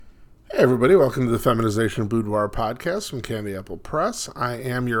Everybody, welcome to the Feminization Boudoir podcast from Candy Apple Press. I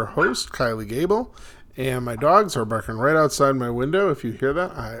am your host, Kylie Gable, and my dogs are barking right outside my window. If you hear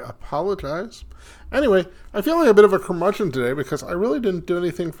that, I apologize. Anyway, I feel like a bit of a curmudgeon today because I really didn't do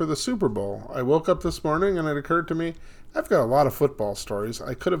anything for the Super Bowl. I woke up this morning and it occurred to me, I've got a lot of football stories.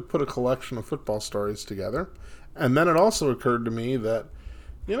 I could have put a collection of football stories together. And then it also occurred to me that,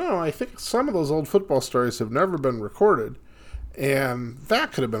 I think some of those old football stories have never been recorded. And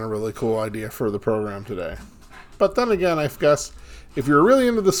that could have been a really cool idea for the program today. But then again, I guess if you're really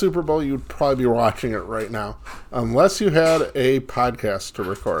into the Super Bowl, you'd probably be watching it right now. Unless you had a podcast to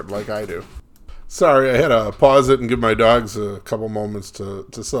record, like I do. Sorry, I had to pause it and give my dogs a couple moments to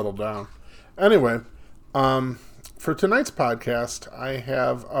settle down. Anyway, for tonight's podcast, I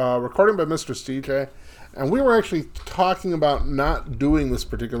have a recording by Mr. CJ. And we were actually talking about not doing this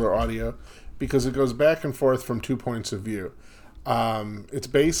particular audio because it goes back and forth from 2 points of view. It's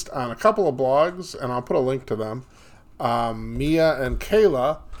based on a couple of blogs, and I'll put a link to them, Mia and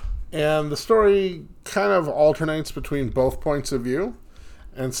Kayla, and the story kind of alternates between both points of view.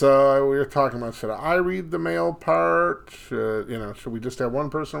 And so we were talking about, should I read the male part? Should we just have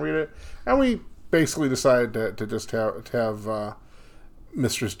one person read it? And we basically decided to just have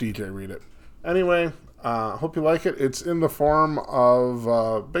Mistress DJ read it. Anyway, hope you like it. It's in the form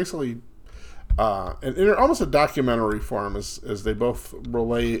of basically almost a documentary form as they both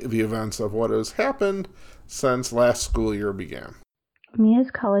relay the events of what has happened since last school year began. Mia's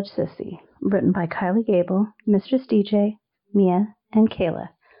College Sissy, written by Kylie Gable, Mistress DJ, Mia, and Kayla.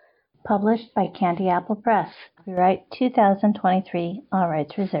 Published by Candy Apple Press. Copyright 2023, all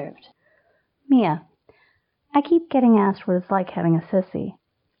rights reserved. Mia, I keep getting asked what it's like having a sissy.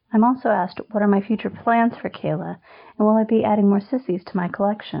 I'm also asked what are my future plans for Kayla, and will I be adding more sissies to my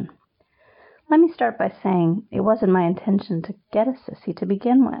collection? Let me start by saying it wasn't my intention to get a sissy to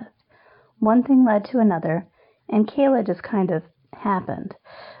begin with. One thing led to another, and Kayla just kind of happened.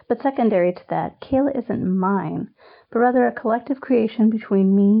 But secondary to that, Kayla isn't mine, but rather a collective creation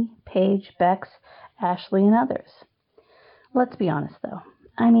between me, Paige, Bex, Ashley, and others. Let's be honest, though.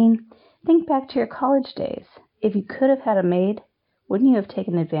 Think back to your college days. If you could have had a maid, wouldn't you have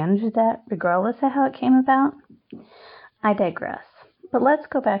taken advantage of that, regardless of how it came about? I digress. But let's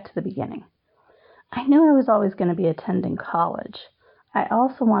go back to the beginning. I knew I was always going to be attending college. I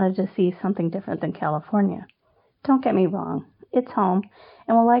also wanted to see something different than California. Don't get me wrong, it's home,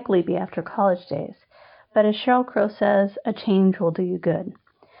 and will likely be after college days. But as Sheryl Crow says, a change will do you good.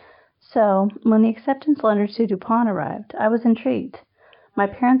 So, when the acceptance letters to DuPont arrived, I was intrigued. My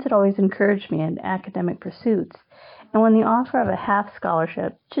parents had always encouraged me in academic pursuits, and when the offer of a half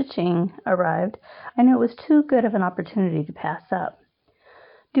scholarship, cha-ching, arrived, I knew it was too good of an opportunity to pass up.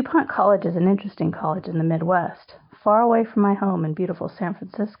 DuPont College is an interesting college in the Midwest, far away from my home in beautiful San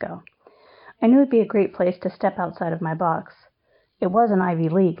Francisco. I knew it would be a great place to step outside of my box. It was an Ivy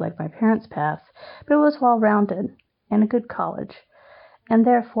League like my parents' path, but it was well-rounded and a good college, and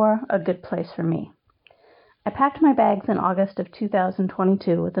therefore a good place for me. I packed my bags in August of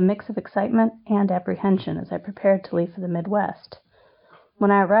 2022 with a mix of excitement and apprehension as I prepared to leave for the Midwest.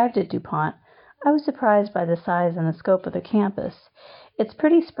 When I arrived at DuPont, I was surprised by the size and the scope of the campus. It's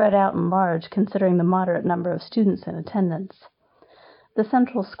pretty spread out and large considering the moderate number of students in attendance. The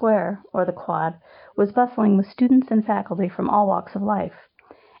central square, or the quad, was bustling with students and faculty from all walks of life.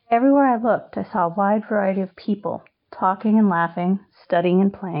 Everywhere I looked, I saw a wide variety of people, talking and laughing, studying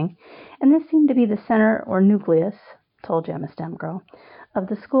and playing, and this seemed to be the center or nucleus, told you I'm a STEM girl, of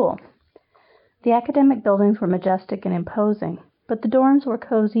the school. The academic buildings were majestic and imposing, but the dorms were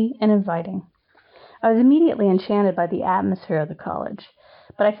cozy and inviting. I was immediately enchanted by the atmosphere of the college,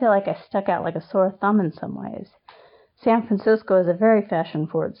 but I feel like I stuck out like a sore thumb in some ways. San Francisco is a very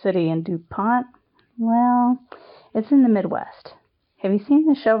fashion-forward city, and DuPont, well, it's in the Midwest. Have you seen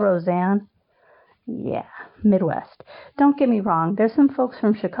the show Roseanne? Yeah, Midwest. Don't get me wrong, there's some folks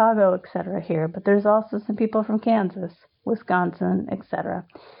from Chicago, etc. here, but there's also some people from Kansas, Wisconsin, etc.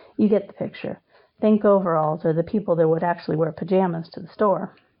 You get the picture. Think overalls or the people that would actually wear pajamas to the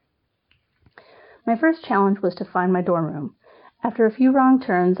store. My first challenge was to find my dorm room. After a few wrong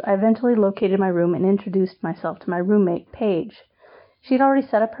turns, I eventually located my room and introduced myself to my roommate, Paige. She had already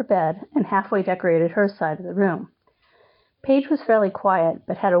set up her bed and halfway decorated her side of the room. Paige was fairly quiet,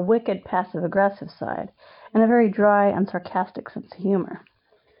 but had a wicked passive-aggressive side, and a very dry and sarcastic sense of humor.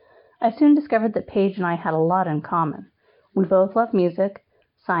 I soon discovered that Paige and I had a lot in common. We both loved music,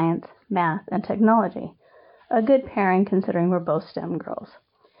 science, math, and technology. A good pairing considering we're both STEM girls.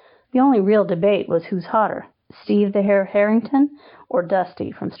 The only real debate was who's hotter, Steve the Hare Harrington or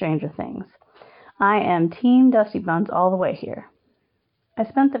Dusty from Stranger Things. I am Team Dusty Buns all the way here. I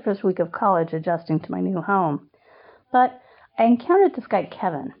spent the first week of college adjusting to my new home. But I encountered this guy,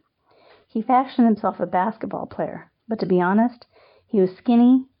 Kevin. He fashioned himself a basketball player, but to be honest, he was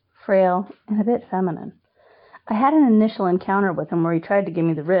skinny, frail, and a bit feminine. I had an initial encounter with him where he tried to give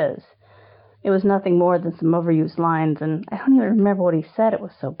me the riz. It was nothing more than some overused lines, and I don't even remember what he said. It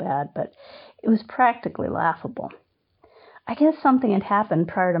was so bad, but it was practically laughable. I guess something had happened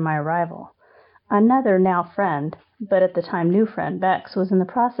prior to my arrival. Another now friend, but at the time new friend, Bex, was in the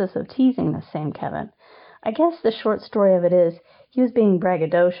process of teasing this same Kevin. I guess the short story of it is he was being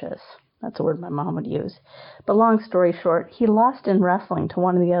braggadocious. That's a word my mom would use. But long story short, he lost in wrestling to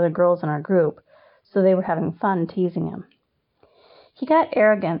one of the other girls in our group, so they were having fun teasing him. He got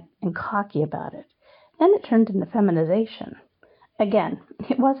arrogant and cocky about it. Then it turned into feminization. Again,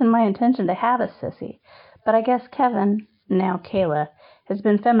 it wasn't my intention to have a sissy, but I guess Kevin, now Kayla, has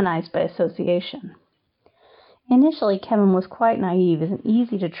been feminized by association. Initially, Kevin was quite naive and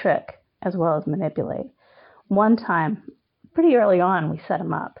easy to trick, as well as manipulate. One time, pretty early on, we set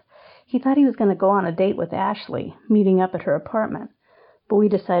him up. He thought he was going to go on a date with Ashley, meeting up at her apartment, but we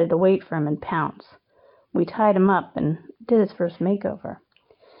decided to wait for him and pounce. We tied him up and did his first makeover.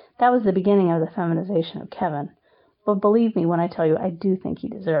 That was the beginning of the feminization of Kevin, but believe me when I tell you, I do think he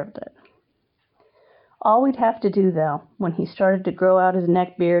deserved it. All we'd have to do, though, when he started to grow out his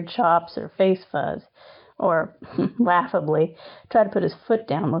neck beard, chops, or face fuzz, or, laughably, try to put his foot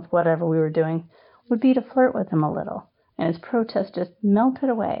down with whatever we were doing, would be to flirt with him a little, and his protest just melted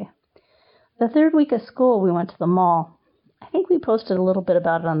away. The third week of school, we went to the mall. I think we posted a little bit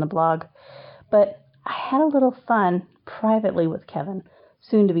about it on the blog, but I had a little fun privately with Kevin,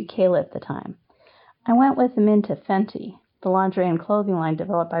 soon to be Kayla at the time. I went with him into Fenty, the lingerie and clothing line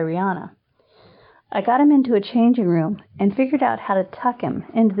developed by Rihanna. I got him into a changing room and figured out how to tuck him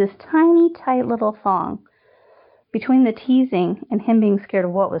into this tiny, tight little thong. Between the teasing and him being scared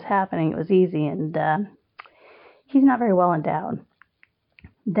of what was happening, it was easy, and he's not very well endowed.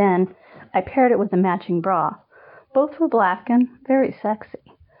 Then I paired it with a matching bra. Both were black and very sexy.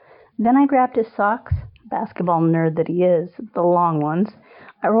 Then I grabbed his socks, basketball nerd that he is, the long ones.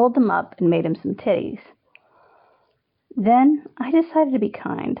 I rolled them up and made him some titties. Then I decided to be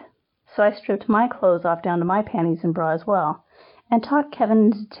kind, so I stripped my clothes off down to my panties and bra as well, and talked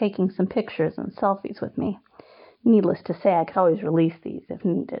Kevin into taking some pictures and selfies with me. Needless to say, I could always release these if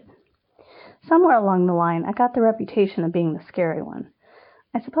needed. Somewhere along the line, I got the reputation of being the scary one.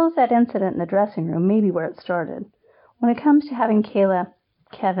 I suppose that incident in the dressing room may be where it started. When it comes to having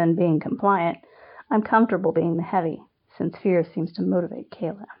Kevin being compliant, I'm comfortable being the heavy, since fear seems to motivate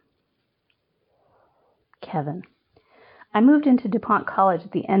Kayla. Kevin. I moved into DuPont College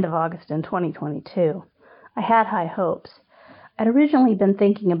at the end of August in 2022. I had high hopes. I'd originally been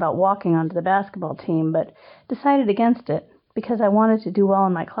thinking about walking onto the basketball team, but decided against it because I wanted to do well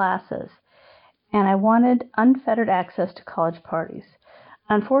in my classes, and I wanted unfettered access to college parties.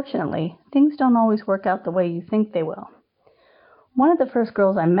 Unfortunately, things don't always work out the way you think they will. One of the first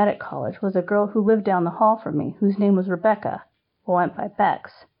girls I met at college was a girl who lived down the hall from me, whose name was Rebecca, or went by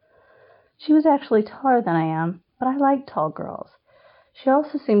Bex. She was actually taller than I am, but I liked tall girls. She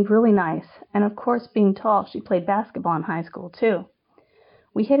also seemed really nice, and of course, being tall, she played basketball in high school, too.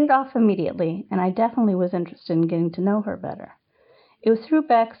 We hit it off immediately, and I definitely was interested in getting to know her better. It was through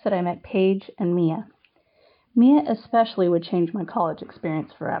Bex that I met Paige and Mia. Mia especially would change my college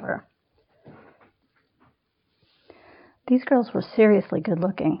experience forever. These girls were seriously good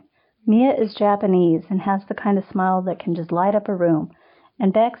looking. Mia is Japanese and has the kind of smile that can just light up a room,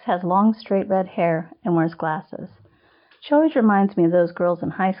 and Bex has long straight red hair and wears glasses. She always reminds me of those girls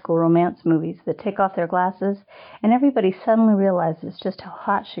in high school romance movies that take off their glasses and everybody suddenly realizes just how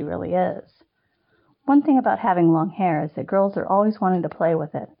hot she really is. One thing about having long hair is that girls are always wanting to play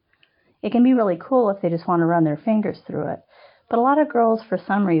with it. It can be really cool if they just want to run their fingers through it, but a lot of girls for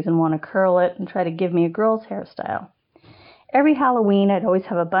some reason want to curl it and try to give me a girl's hairstyle. Every Halloween, I'd always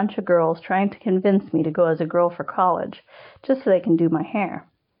have a bunch of girls trying to convince me to go as a girl for college, just so they can do my hair.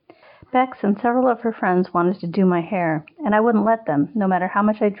 Bex and several of her friends wanted to do my hair, and I wouldn't let them, no matter how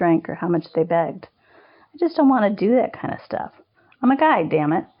much I drank or how much they begged. I just don't want to do that kind of stuff. I'm a guy,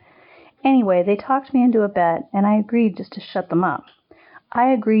 damn it. Anyway, they talked me into a bet, and I agreed just to shut them up.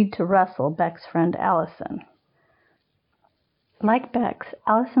 I agreed to wrestle Beck's friend Allison. Like Bex,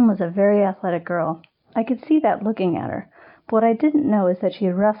 Allison was a very athletic girl. I could see that looking at her, but what I didn't know is that she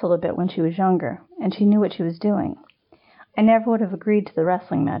had wrestled a bit when she was younger, and she knew what she was doing. I never would have agreed to the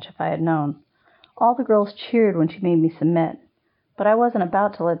wrestling match if I had known. All the girls cheered when she made me submit, but I wasn't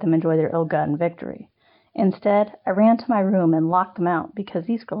about to let them enjoy their ill-gotten victory. Instead, I ran to my room and locked them out because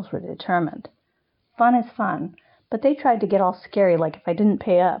these girls were determined. Fun is fun, but they tried to get all scary like if I didn't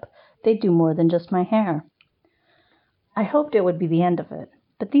pay up, they'd do more than just my hair. I hoped it would be the end of it,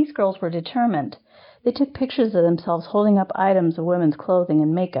 but these girls were determined. They took pictures of themselves holding up items of women's clothing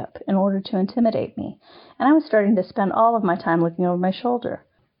and makeup in order to intimidate me, and I was starting to spend all of my time looking over my shoulder.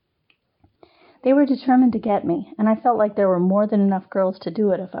 They were determined to get me, and I felt like there were more than enough girls to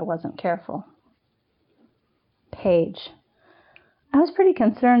do it if I wasn't careful. Paige. I was pretty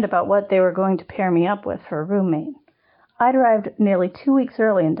concerned about what they were going to pair me up with for a roommate. I'd arrived nearly 2 weeks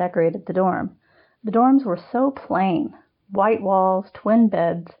early and decorated the dorm. The dorms were so plain. White walls, twin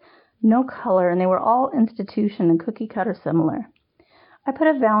beds, no color, and they were all institution and cookie-cutter similar. I put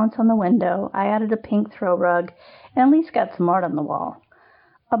a valance on the window, I added a pink throw rug, and at least got some art on the wall.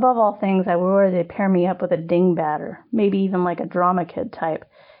 Above all things, I worried they'd pair me up with a dingbatter, maybe even like a drama kid type.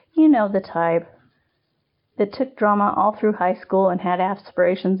 You know the type. That took drama all through high school and had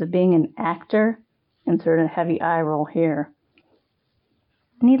aspirations of being an actor. Insert a heavy eye roll here.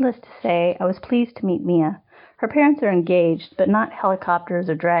 Needless to say, I was pleased to meet Mia. Her parents are engaged, but not helicopters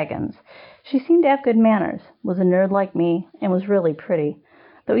or dragons. She seemed to have good manners, was a nerd like me, and was really pretty,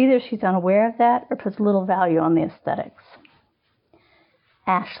 though either she's unaware of that or puts little value on the aesthetics.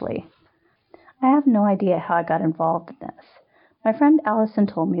 Ashley. I have no idea how I got involved in this. My friend Allison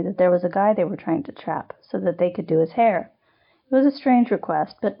told me that there was a guy they were trying to trap so that they could do his hair. It was a strange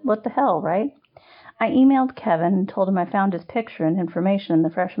request, but what the hell, right? I emailed Kevin and told him I found his picture and information in the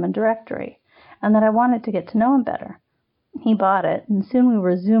freshman directory, and that I wanted to get to know him better. He bought it, and soon we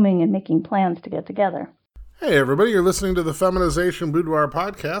were Zooming and making plans to get together. Hey everybody, you're listening to the Feminization Boudoir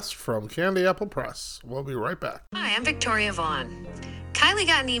podcast from Candy Apple Press. We'll be right back. Hi, I'm Victoria Vaughn. Kylie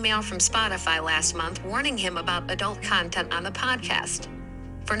got an email from Spotify last month warning him about adult content on the podcast.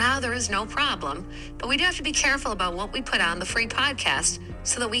 For now, there is no problem, but we do have to be careful about what we put on the free podcast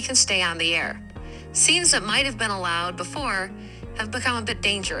so that we can stay on the air. Scenes that might have been allowed before have become a bit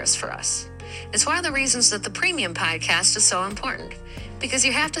dangerous for us. It's one of the reasons that the premium podcast is so important, because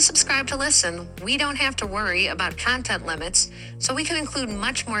you have to subscribe to listen. We don't have to worry about content limits, so we can include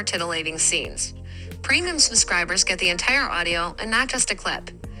much more titillating scenes. Premium subscribers get the entire audio and not just a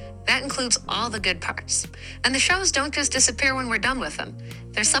clip. That includes all the good parts. And the shows don't just disappear when we're done with them.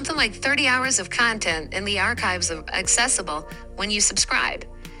 There's something like 30 hours of content in the archives accessible when you subscribe.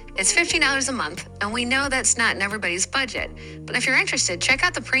 It's $15 a month, and we know that's not in everybody's budget. But if you're interested, check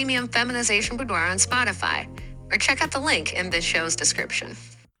out the premium Feminization Boudoir on Spotify, or check out the link in this show's description.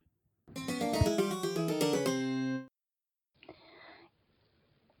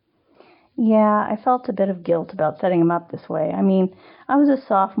 Yeah, I felt a bit of guilt about setting him up this way. I mean, I was a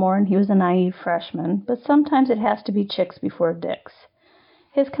sophomore and he was a naive freshman, but sometimes it has to be chicks before dicks.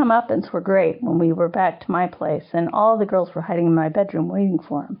 His comeuppance were great when we were back to my place, and all the girls were hiding in my bedroom waiting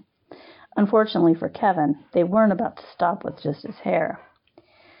for him. Unfortunately for Kevin, they weren't about to stop with just his hair.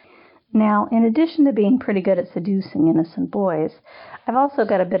 Now, in addition to being pretty good at seducing innocent boys, I've also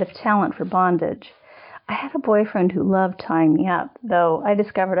got a bit of talent for bondage. I had a boyfriend who loved tying me up, though I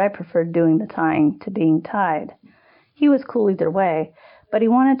discovered I preferred doing the tying to being tied. He was cool either way, but he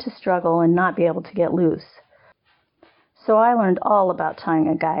wanted to struggle and not be able to get loose. So I learned all about tying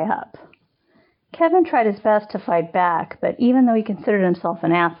a guy up. Kevin tried his best to fight back, but even though he considered himself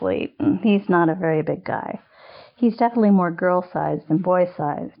an athlete, he's not a very big guy. He's definitely more girl-sized than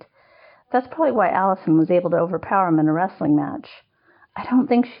boy-sized. That's probably why Allison was able to overpower him in a wrestling match. I don't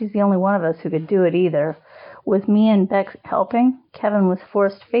think she's the only one of us who could do it either. With me and Bex helping, Kevin was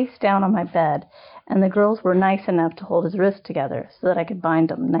forced face down on my bed, and the girls were nice enough to hold his wrist together so that I could bind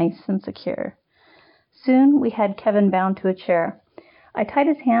him nice and secure. Soon we had Kevin bound to a chair. I tied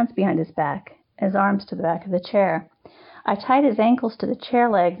his hands behind his back, his arms to the back of the chair. I tied his ankles to the chair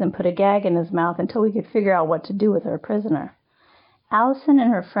legs and put a gag in his mouth until we could figure out what to do with our prisoner. Allison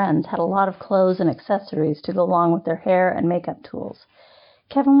and her friends had a lot of clothes and accessories to go along with their hair and makeup tools.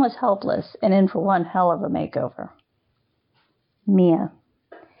 Kevin was helpless and in for one hell of a makeover. Mia.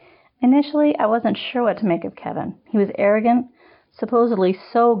 Initially, I wasn't sure what to make of Kevin. He was arrogant, supposedly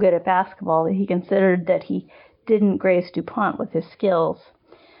so good at basketball that he considered that he didn't grace DuPont with his skills.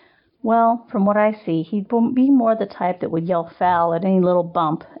 Well, from what I see, he'd be more the type that would yell foul at any little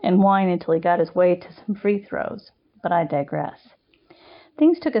bump and whine until he got his way to some free throws. But I digress.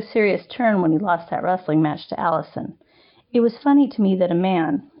 Things took a serious turn when he lost that wrestling match to Allison. It was funny to me that a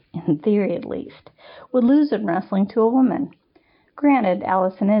man, in theory at least, would lose in wrestling to a woman. Granted,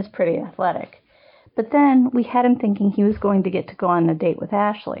 Allison is pretty athletic. But then we had him thinking he was going to get to go on a date with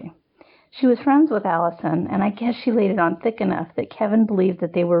Ashley. She was friends with Allison, and I guess she laid it on thick enough that Kevin believed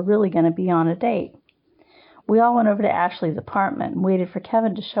that they were really going to be on a date. We all went over to Ashley's apartment and waited for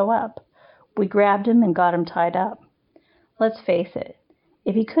Kevin to show up. We grabbed him and got him tied up. Let's face it,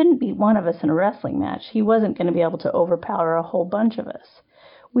 if he couldn't beat one of us in a wrestling match, he wasn't going to be able to overpower a whole bunch of us.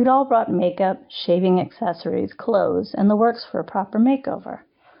 We'd all brought makeup, shaving accessories, clothes, and the works for a proper makeover.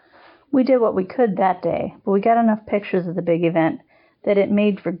 We did what we could that day, but we got enough pictures of the big event that it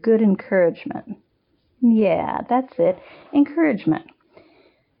made for good encouragement. Yeah, that's it, encouragement.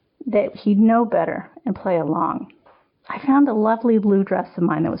 That he'd know better and play along. I found a lovely blue dress of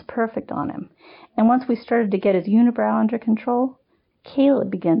mine that was perfect on him, and once we started to get his unibrow under control, Kayla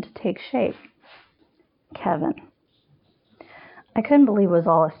began to take shape. Kevin. I couldn't believe it was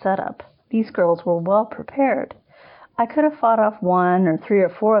all a setup. These girls were well prepared. I could have fought off 1 or 3 or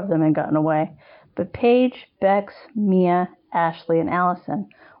 4 of them and gotten away, but Paige, Bex, Mia, Ashley, and Allison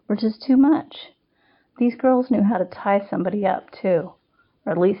were just too much. These girls knew how to tie somebody up, too,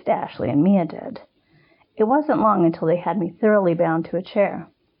 or at least Ashley and Mia did. It wasn't long until they had me thoroughly bound to a chair.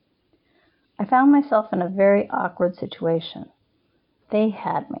 I found myself in a very awkward situation. They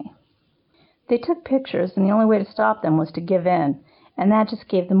had me. They took pictures, and the only way to stop them was to give in, and that just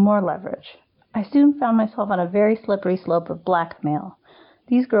gave them more leverage. I soon found myself on a very slippery slope of blackmail.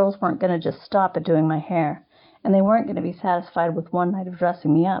 These girls weren't going to just stop at doing my hair, and they weren't going to be satisfied with one night of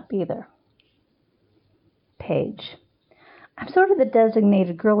dressing me up either. Paige. I'm sort of the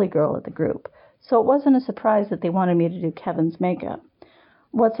designated girly girl of the group, so it wasn't a surprise that they wanted me to do Kevin's makeup.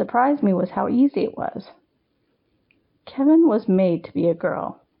 What surprised me was how easy it was. Kevin was made to be a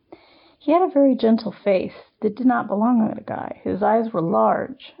girl. He had a very gentle face that did not belong on a guy. His eyes were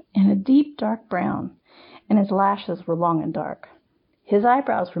large and a deep dark brown, and his lashes were long and dark. His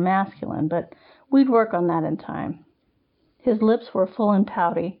eyebrows were masculine, but we'd work on that in time. His lips were full and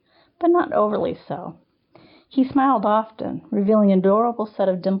pouty, but not overly so. He smiled often, revealing an adorable set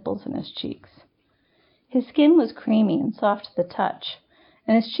of dimples in his cheeks. His skin was creamy and soft to the touch,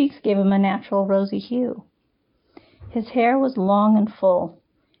 and his cheeks gave him a natural rosy hue. His hair was long and full.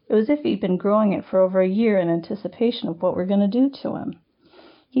 It was as if he'd been growing it for over a year in anticipation of what we're going to do to him.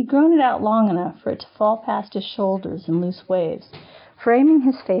 He'd grown it out long enough for it to fall past his shoulders in loose waves, framing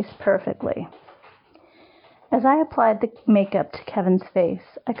his face perfectly. As I applied the makeup to Kevin's face,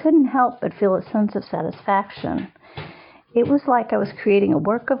 I couldn't help but feel a sense of satisfaction. It was like I was creating a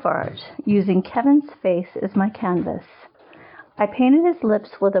work of art, using Kevin's face as my canvas. I painted his lips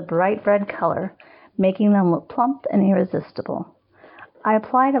with a bright red color, making them look plump and irresistible. I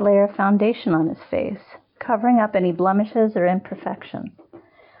applied a layer of foundation on his face, covering up any blemishes or imperfections.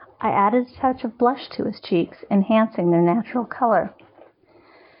 I added a touch of blush to his cheeks, enhancing their natural color.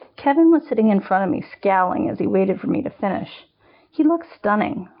 Kevin was sitting in front of me, scowling as he waited for me to finish. He looked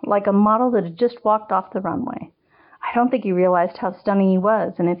stunning, like a model that had just walked off the runway. I don't think he realized how stunning he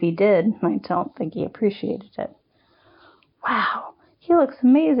was, and if he did, I don't think he appreciated it. Wow, he looks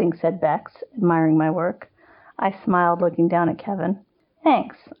amazing, said Bex, admiring my work. I smiled, looking down at Kevin.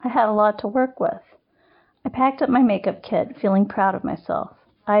 Thanks, I had a lot to work with. I packed up my makeup kit, feeling proud of myself.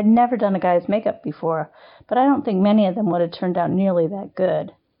 I had never done a guy's makeup before, but I don't think many of them would have turned out nearly that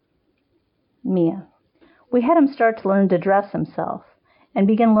good. Mia. We had him start to learn to dress himself and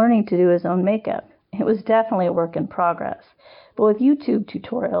begin learning to do his own makeup. It was definitely a work in progress, but with YouTube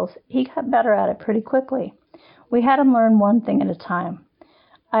tutorials, he got better at it pretty quickly. We had him learn one thing at a time.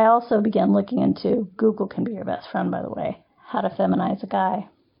 I also began looking into, Google can be your best friend, by the way, how to feminize a guy.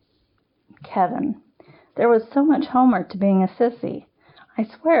 Kevin. There was so much homework to being a sissy. I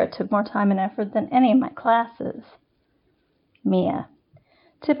swear it took more time and effort than any of my classes. Mia.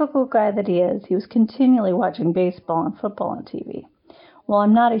 Typical guy that he is, he was continually watching baseball and football on TV. While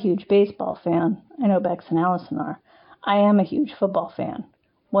I'm not a huge baseball fan, I know Bex and Allison are, I am a huge football fan.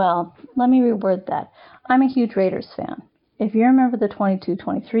 Well, let me reword that. I'm a huge Raiders fan. If you remember the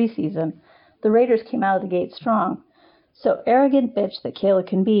 22-23 season, the Raiders came out of the gate strong. So arrogant bitch that Kayla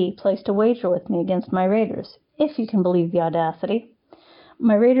can be placed a wager with me against my Raiders, if you can believe the audacity.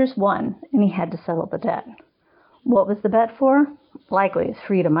 My Raiders won, and he had to settle the debt. What was the bet for? Likely his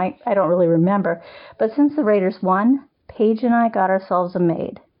freedom. I don't really remember. But since the Raiders won, Paige and I got ourselves a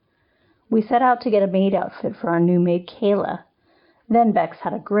maid. We set out to get a maid outfit for our new maid, Kayla. Then Bex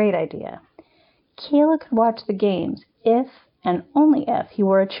had a great idea. Kayla could watch the games if and only if he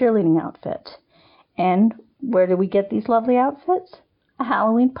wore a cheerleading outfit. And where did we get these lovely outfits? A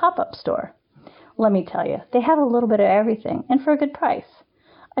Halloween pop-up store. Let me tell you, they have a little bit of everything, and for a good price.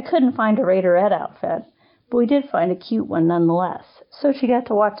 I couldn't find a Raiderette outfit, but we did find a cute one nonetheless, so she got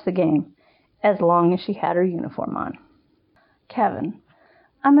to watch the game, as long as she had her uniform on. Kevin.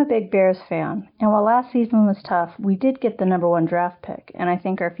 I'm a big Bears fan, and while last season was tough, we did get the #1 draft pick, and I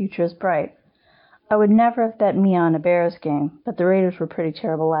think our future is bright. I would never have bet Mia on a Bears game, but the Raiders were pretty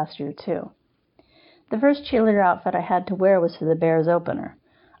terrible last year, too. The first cheerleader outfit I had to wear was for the Bears opener.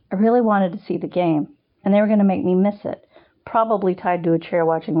 I really wanted to see the game, and they were going to make me miss it, probably tied to a chair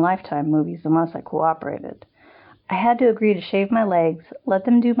watching Lifetime movies unless I cooperated. I had to agree to shave my legs, let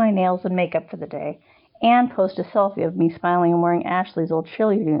them do my nails and makeup for the day, and post a selfie of me smiling and wearing Ashley's old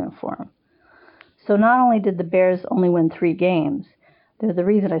cheerleader uniform. So not only did the Bears only win 3 games, they're the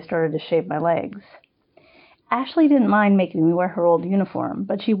reason I started to shave my legs. Ashley didn't mind making me wear her old uniform,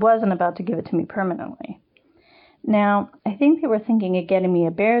 but she wasn't about to give it to me permanently. Now, I think they were thinking of getting me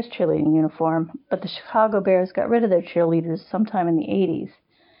a Bears cheerleading uniform, but the Chicago Bears got rid of their cheerleaders sometime in the 80s.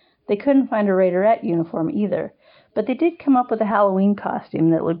 They couldn't find a Raiderette uniform either, but they did come up with a Halloween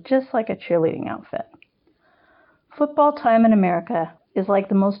costume that looked just like a cheerleading outfit. Football time in America is like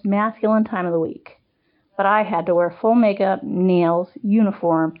the most masculine time of the week, but I had to wear full makeup, nails,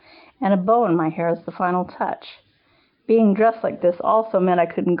 uniform, and a bow in my hair as the final touch. Being dressed like this also meant I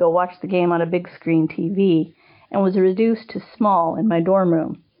couldn't go watch the game on a big screen TV and was reduced to small in my dorm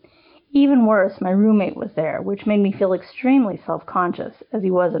room. Even worse, my roommate was there, which made me feel extremely self-conscious, as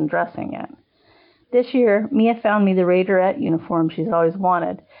he wasn't dressing yet. This year, Mia found me the Raiderette uniform she's always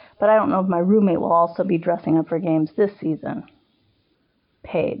wanted, but I don't know if my roommate will also be dressing up for games this season.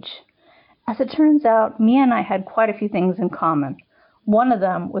 Paige. As it turns out, Mia and I had quite a few things in common. One of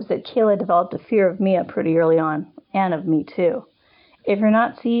them was that Kayla developed a fear of Mia pretty early on, and of me too. If you're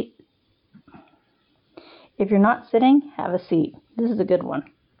not sitting, have a seat. This is a good one.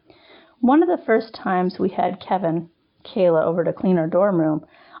 One of the first times we had Kayla over to clean our dorm room,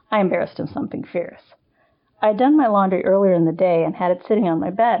 I embarrassed him something fierce. I had done my laundry earlier in the day and had it sitting on my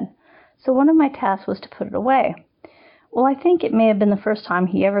bed, so one of my tasks was to put it away. Well, I think it may have been the first time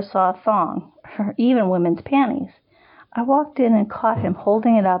he ever saw a thong, or even women's panties. I walked in and caught him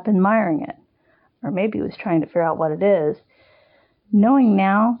holding it up, admiring it. Or maybe he was trying to figure out what it is. Knowing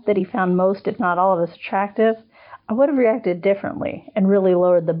now that he found most, if not all of us attractive, I would have reacted differently and really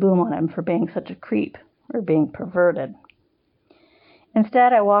lowered the boom on him for being such a creep, or being perverted.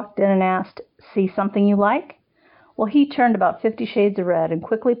 Instead, I walked in and asked, "See something you like?" Well, he turned about 50 shades of red and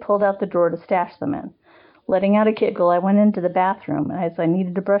quickly pulled out the drawer to stash them in. Letting out a giggle, I went into the bathroom as I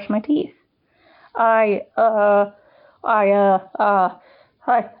needed to brush my teeth. I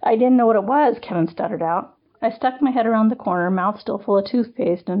didn't know what it was, Kevin stuttered out. I stuck my head around the corner, mouth still full of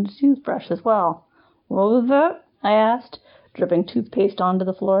toothpaste and a toothbrush as well. "What was that?" I asked, dripping toothpaste onto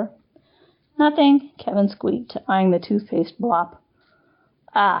the floor. "Nothing," Kevin squeaked, eyeing the toothpaste blop.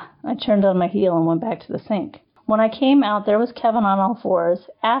 I turned on my heel and went back to the sink. When I came out, there was Kevin on all fours,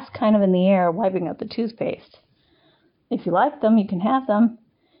 ass kind of in the air, wiping up the toothpaste. "If you like them, you can have them."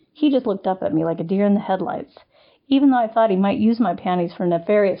 He just looked up at me like a deer in the headlights. Even though I thought he might use my panties for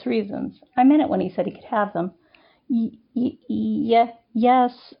nefarious reasons, I meant it when he said he could have them.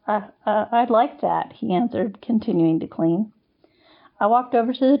 Yes, I'd like that," he answered, continuing to clean. I walked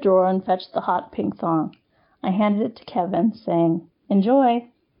over to the drawer and fetched the hot pink thong. I handed it to Kevin, saying, "Enjoy."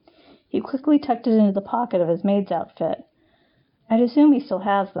 He quickly tucked it into the pocket of his maid's outfit. I'd assume he still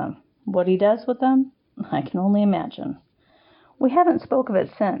has them. What he does with them, I can only imagine. We haven't spoke of it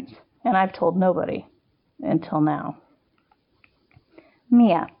since, and I've told nobody. Until now.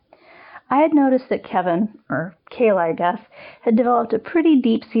 Mia. I had noticed that Kevin, or Kayla I guess, had developed a pretty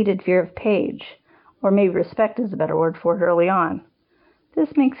deep-seated fear of Paige, or maybe respect is a better word for it early on.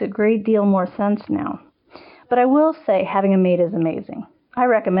 This makes a great deal more sense now. But I will say having a maid is amazing. I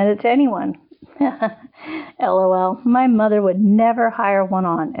recommend it to anyone. LOL, my mother would never hire one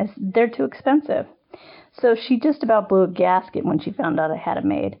on, as they're too expensive. So she just about blew a gasket when she found out I had a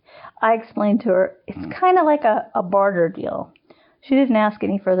maid. I explained to her, it's kind of like a barter deal. She didn't ask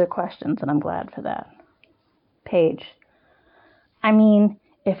any further questions, and I'm glad for that. Paige. I mean,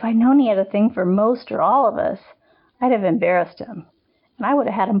 if I'd known he had a thing for most or all of us, I'd have embarrassed him. And I would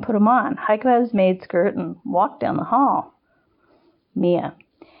have had him put 'em on, hike out his maid skirt, and walk down the hall. Mia.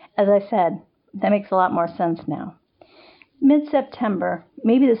 As I said, that makes a lot more sense now. Mid-September,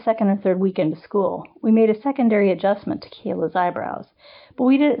 maybe the second or third weekend of school, we made a secondary adjustment to Kayla's eyebrows, but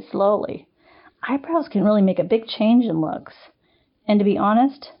we did it slowly. Eyebrows can really make a big change in looks. And to be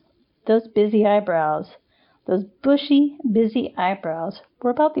honest, those busy eyebrows, those bushy, busy eyebrows,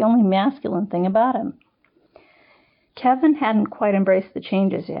 were about the only masculine thing about him. Kevin hadn't quite embraced the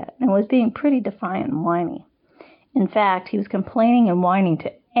changes yet, and was being pretty defiant and whiny. In fact, he was complaining and whining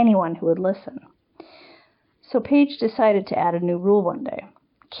to anyone who would listen. So Paige decided to add a new rule one day.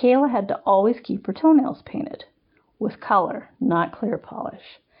 Kayla had to always keep her toenails painted, with color, not clear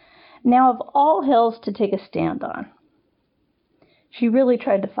polish. Now, of all hills to take a stand on, she really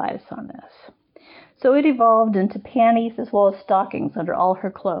tried to fight us on this. So it evolved into panties as well as stockings under all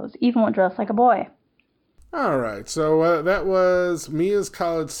her clothes, even when dressed like a boy. All right, so that was Mia's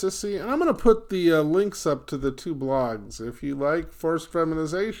College Sissy, and I'm going to put the links up to the two blogs. If you like forced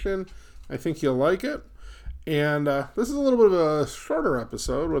feminization, I think you'll like it. And this is a little bit of a shorter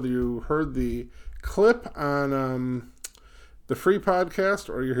episode, whether you heard the clip on the free podcast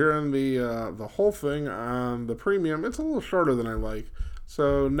or you're hearing the whole thing on the premium. It's a little shorter than I like.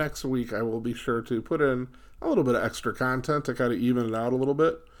 So next week I will be sure to put in a little bit of extra content to kind of even it out a little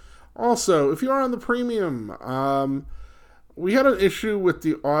bit. Also, if you are on the premium, we had an issue with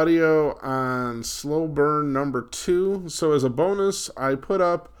the audio on Slow Burn number 2. So as a bonus, I put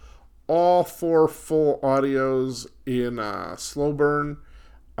up all 4 full audios in Slow Burn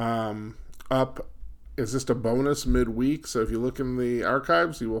up as just a bonus midweek. So if you look in the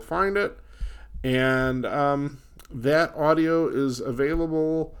archives, you will find it. And that audio is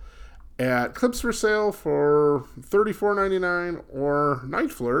available at Clips for Sale for $34.99 or Night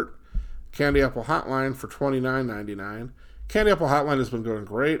Flirt, Candy Apple Hotline for $29.99. Candy Apple Hotline has been going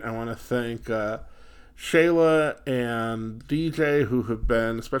great. I want to thank Shayla and DJ, who have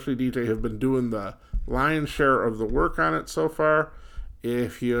been, especially DJ, have been doing the lion's share of the work on it so far.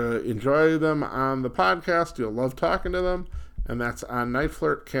 If you enjoy them on the podcast, you'll love talking to them, and that's on Night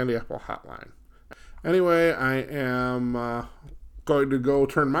Flirt, Candy Apple Hotline. Anyway, I am going to go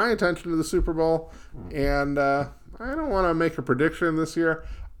turn my attention to the Super Bowl, and I don't want to make a prediction this year.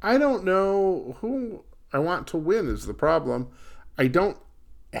 I don't know who I want to win is the problem. I don't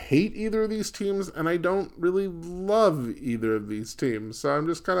hate either of these teams, and I don't really love either of these teams. So I'm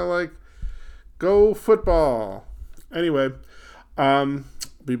just kind of like, go football. Anyway,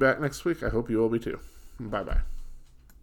 be back next week. I hope you will be too. Bye-bye.